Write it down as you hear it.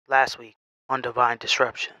last week on divine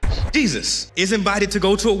disruptions. Jesus is invited to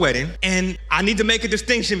go to a wedding, and I need to make a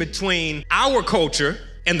distinction between our culture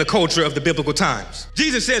and the culture of the biblical times.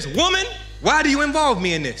 Jesus says, "Woman, why do you involve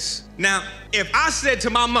me in this?" Now, if I said to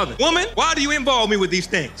my mother, "Woman, why do you involve me with these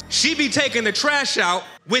things?" She'd be taking the trash out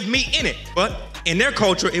with me in it. But in their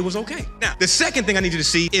culture, it was okay. Now, the second thing I need you to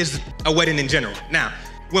see is a wedding in general. Now,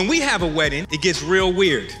 when we have a wedding, it gets real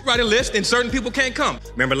weird. Write a list and certain people can't come.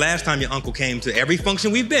 Remember last time your uncle came to every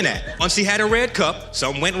function we've been at. Once he had a red cup,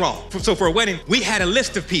 something went wrong. So for a wedding, we had a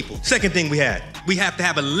list of people. Second thing we have to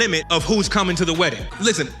have a limit of who's coming to the wedding.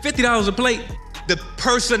 Listen, $50 a plate. The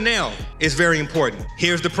personnel is very important.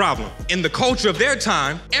 Here's the problem. In the culture of their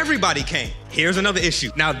time, everybody came. Here's another issue.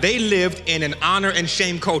 Now, they lived in an honor and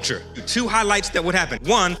shame culture. Two highlights that would happen.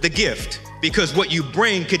 One, the gift. Because what you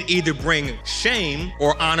bring could either bring shame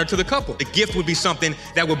or honor to the couple. The gift would be something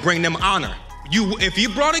that would bring them honor. If you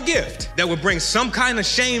brought a gift that would bring some kind of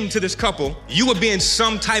shame to this couple, you would be in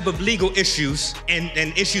some type of legal issues and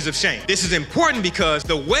issues of shame. This is important because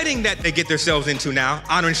the wedding that they get themselves into now,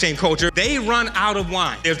 honor and shame culture, they run out of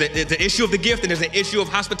wine. There's the issue of the gift and there's an issue of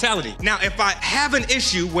hospitality. Now, if I have an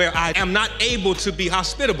issue where I am not able to be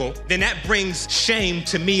hospitable, then that brings shame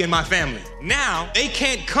to me and my family. Now, they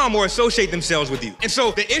can't come or associate themselves with you. And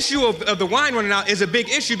so the issue of the wine running out is a big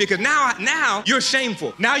issue because now you're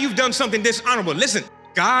shameful. Now you've done something dishonorable. Listen,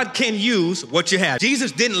 God can use what you have.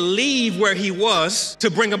 Jesus didn't leave where he was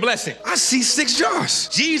to bring a blessing. I see 6 jars.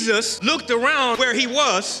 Jesus looked around where he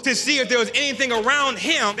was to see if there was anything around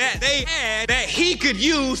him that they had that he could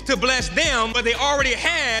use to bless them, but they already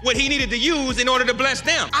had what he needed to use in order to bless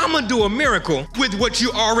them. I'm gonna do a miracle with what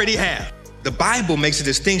you already have. The Bible makes a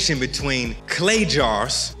distinction between clay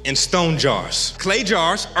jars and stone jars. Clay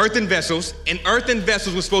jars, earthen vessels, and earthen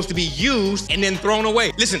vessels were supposed to be used and then thrown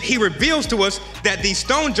away. Listen, he reveals to us that these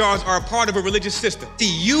stone jars are a part of a religious system. He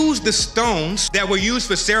used the stones that were used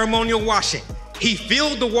for ceremonial washing. He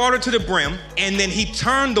filled the water to the brim, and then he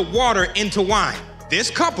turned the water into wine. This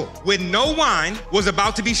couple with no wine was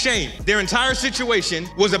about to be shamed. Their entire situation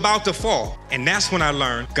was about to fall. And that's when I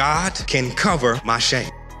learned God can cover my shame.